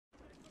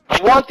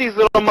want these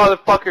little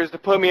motherfuckers to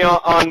put me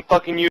on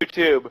fucking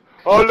YouTube.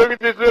 Oh, look at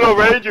this little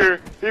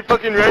rager. He's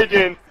fucking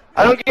raging.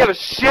 I don't give a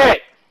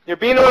shit. You're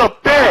being a little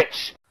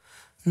bitch.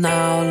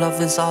 Now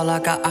love is all I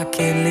got, I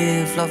can't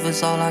live. Love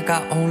is all I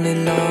got, only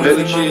love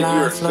in my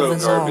life. Love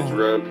is all.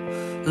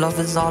 Love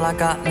is all I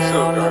got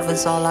now. Love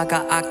is all I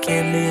got, I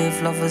can't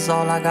live. Love is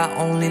all I got,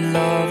 only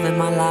love in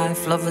my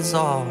life. Love is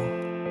all.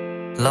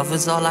 Love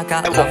is all I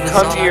got. I will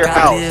come to your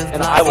house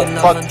and I will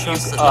fuck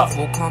you up.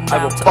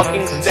 I will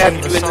fucking stab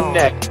you in the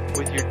neck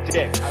with your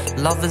dick.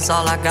 Love is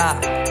all I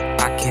got.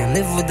 I can't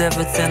live with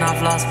everything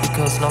I've lost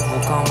because love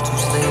will come to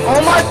stay.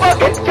 Oh my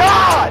fucking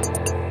god!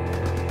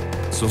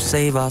 So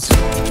save us.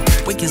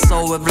 Wake your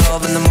soul with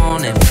love in the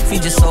morning.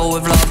 Feed your soul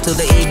with love till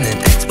the evening.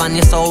 Expand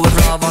your soul with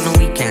love on the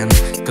weekend.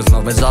 Cause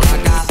love is all I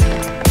got.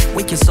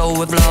 Wake your soul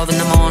with love in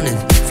the morning.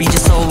 Feed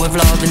your soul with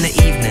love in the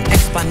evening.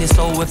 Expand your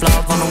soul with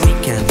love on the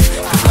weekend.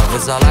 Cause love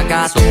is all I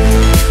got. So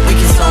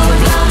wake your soul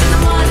with love in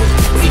the morning.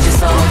 Feed your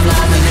soul with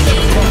love in the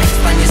evening.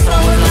 Expand your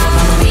soul with love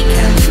on the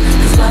weekend.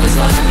 Cause love is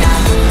all I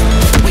got.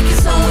 Wake your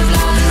soul with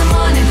love in the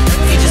morning.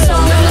 Feed your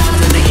soul with love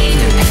in the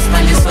evening.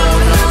 Expand your soul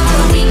with love on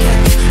the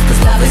weekend.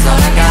 Cause love is all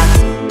I got.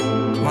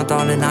 My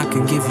darling, I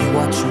can give you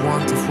what you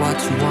want if what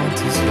you want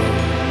is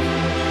love.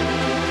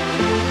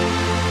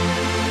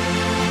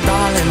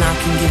 Darling, I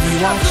can give you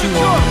what you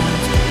want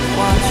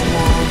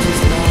is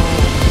love.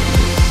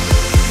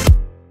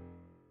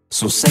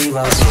 So save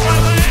us.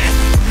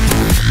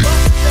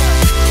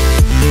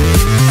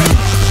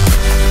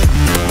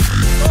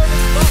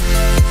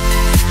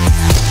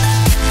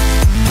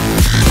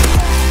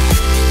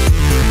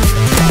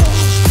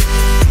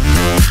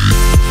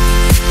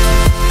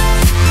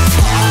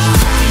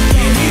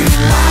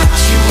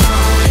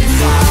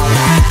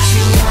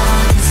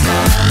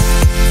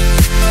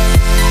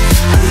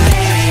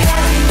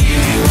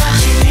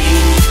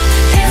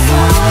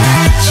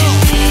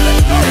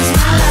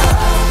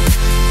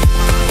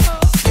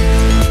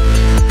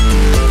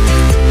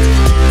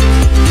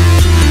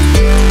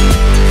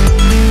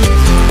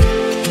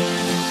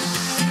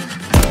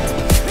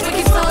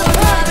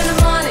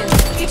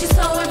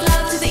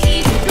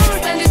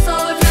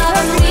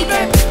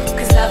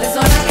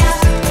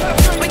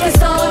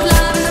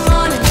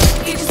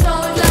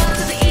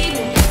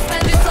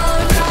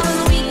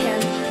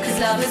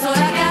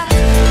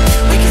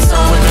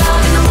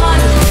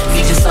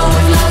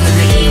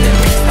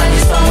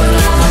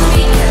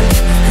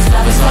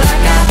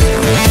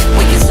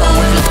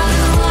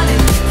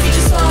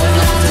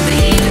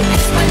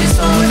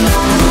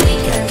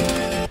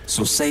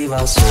 So save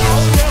us.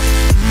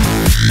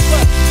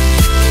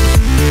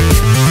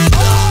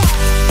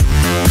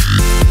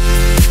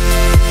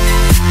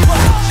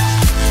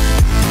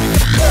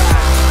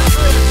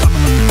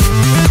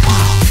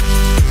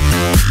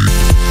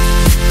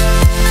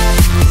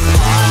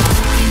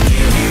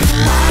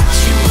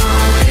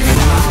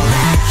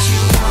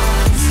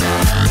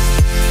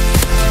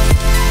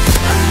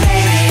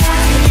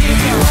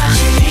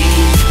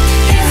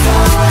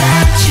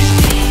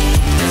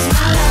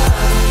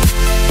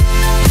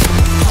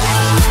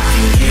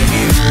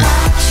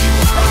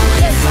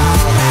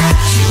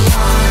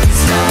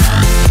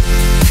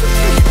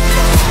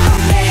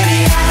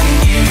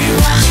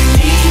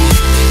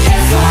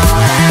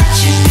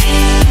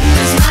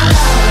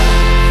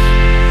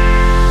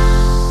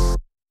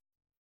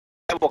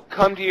 I will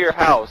come to your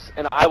house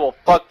and I will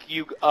fuck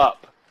you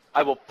up.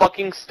 I will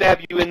fucking stab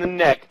you in the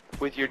neck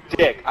with your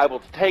dick. I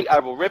will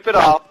rip it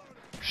off,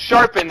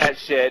 sharpen that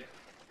shit,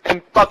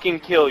 and fucking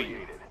kill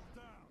you.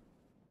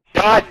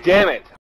 God damn it.